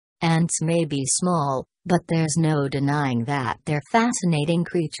Ants may be small, but there's no denying that they're fascinating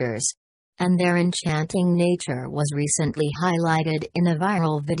creatures. And their enchanting nature was recently highlighted in a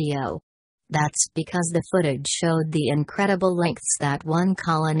viral video. That's because the footage showed the incredible lengths that one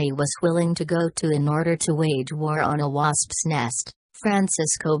colony was willing to go to in order to wage war on a wasp's nest.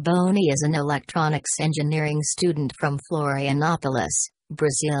 Francisco Boni is an electronics engineering student from Florianopolis,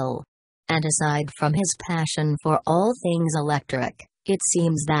 Brazil. And aside from his passion for all things electric, it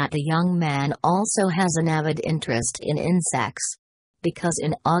seems that the young man also has an avid interest in insects. Because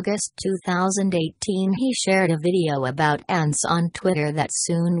in August 2018 he shared a video about ants on Twitter that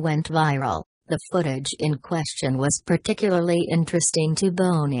soon went viral. The footage in question was particularly interesting to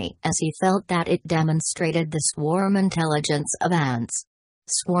Boni as he felt that it demonstrated the swarm intelligence of ants.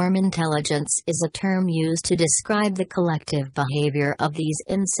 Swarm intelligence is a term used to describe the collective behavior of these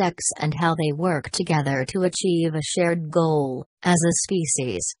insects and how they work together to achieve a shared goal. As a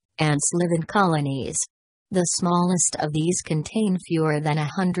species, ants live in colonies. The smallest of these contain fewer than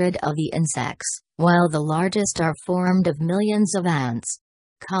 100 of the insects, while the largest are formed of millions of ants.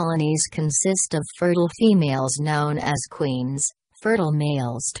 Colonies consist of fertile females known as queens, fertile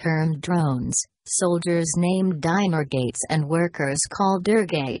males termed drones, soldiers named dinergates and workers called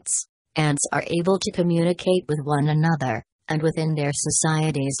dirgates. Ants are able to communicate with one another, and within their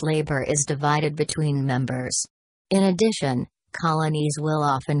societies labor is divided between members. In addition, colonies will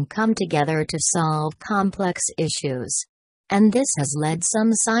often come together to solve complex issues. And this has led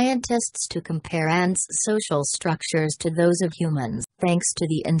some scientists to compare ants' social structures to those of humans. Thanks to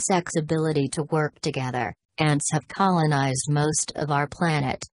the insects' ability to work together, ants have colonized most of our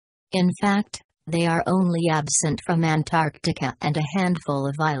planet. In fact, they are only absent from Antarctica and a handful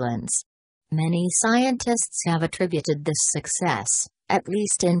of islands. Many scientists have attributed this success, at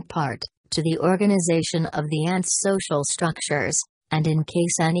least in part, to the organization of the ants' social structures. And in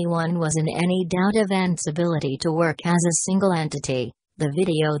case anyone was in any doubt of ants' ability to work as a single entity, the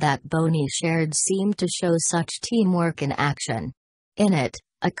video that Boni shared seemed to show such teamwork in action. In it,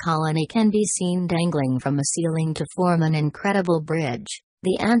 a colony can be seen dangling from a ceiling to form an incredible bridge.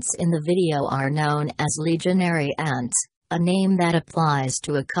 The ants in the video are known as legionary ants, a name that applies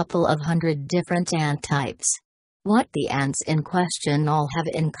to a couple of hundred different ant types. What the ants in question all have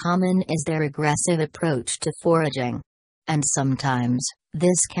in common is their aggressive approach to foraging. And sometimes,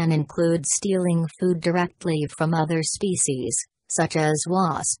 this can include stealing food directly from other species, such as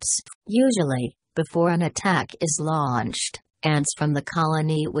wasps. Usually, before an attack is launched, ants from the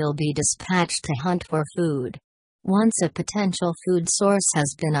colony will be dispatched to hunt for food. Once a potential food source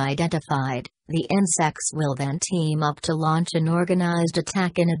has been identified, the insects will then team up to launch an organized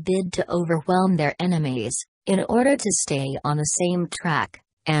attack in a bid to overwhelm their enemies. In order to stay on the same track,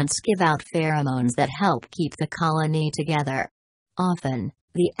 ants give out pheromones that help keep the colony together. Often,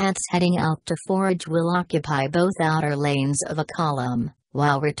 the ants heading out to forage will occupy both outer lanes of a column,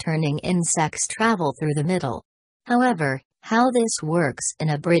 while returning insects travel through the middle. However, how this works in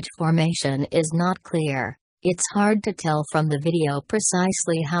a bridge formation is not clear. It's hard to tell from the video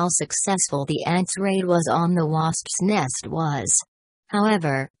precisely how successful the ants' raid was on the wasp's nest was.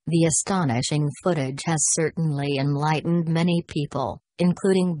 However, the astonishing footage has certainly enlightened many people,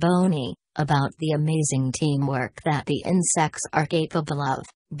 including Boni, about the amazing teamwork that the insects are capable of.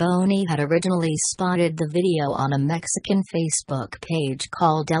 Boni had originally spotted the video on a Mexican Facebook page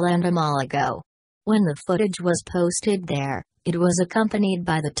called El Entomólogo. When the footage was posted there, it was accompanied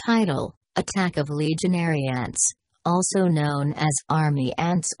by the title, Attack of Legionary Ants, also known as Army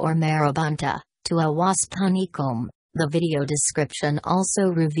Ants or Marabunta, to a wasp honeycomb. The video description also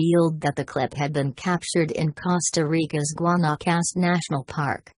revealed that the clip had been captured in Costa Rica's Guanacaste National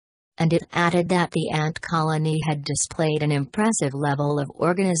Park. And it added that the ant colony had displayed an impressive level of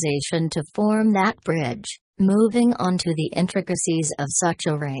organization to form that bridge. Moving on to the intricacies of such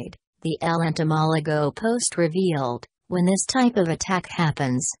a raid, the El Entomólogo post revealed, when this type of attack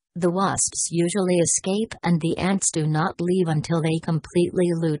happens, the wasps usually escape and the ants do not leave until they completely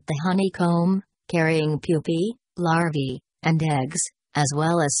loot the honeycomb, carrying pupae, larvae, and eggs, as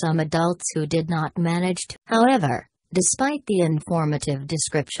well as some adults who did not manage to. However, despite the informative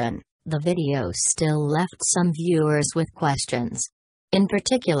description, the video still left some viewers with questions. In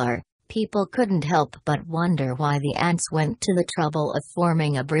particular, people couldn't help but wonder why the ants went to the trouble of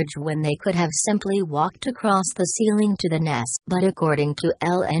forming a bridge when they could have simply walked across the ceiling to the nest. But according to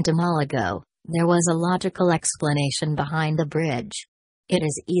El Entomólogo, there was a logical explanation behind the bridge. It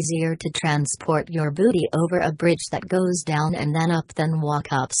is easier to transport your booty over a bridge that goes down and then up than walk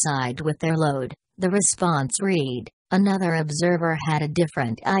upside with their load, the response read. Another observer had a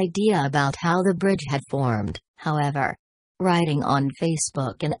different idea about how the bridge had formed, however. Writing on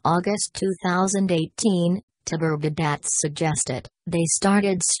Facebook in August 2018, Tibergadats suggested they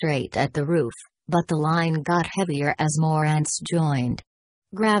started straight at the roof, but the line got heavier as more ants joined.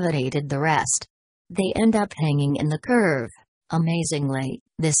 Gravitated the rest. They end up hanging in the curve. Amazingly,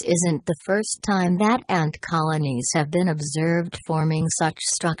 this isn't the first time that ant colonies have been observed forming such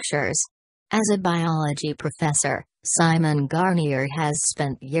structures. As a biology professor, Simon Garnier has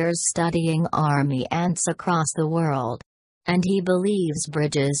spent years studying army ants across the world. And he believes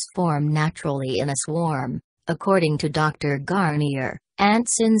bridges form naturally in a swarm. According to Dr. Garnier,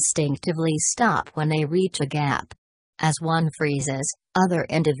 ants instinctively stop when they reach a gap. As one freezes, other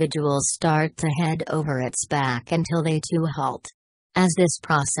individuals start to head over its back until they too halt. As this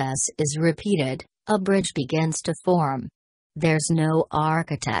process is repeated, a bridge begins to form. There's no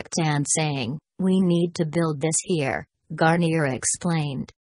architect ant saying, "We need to build this here," Garnier explained.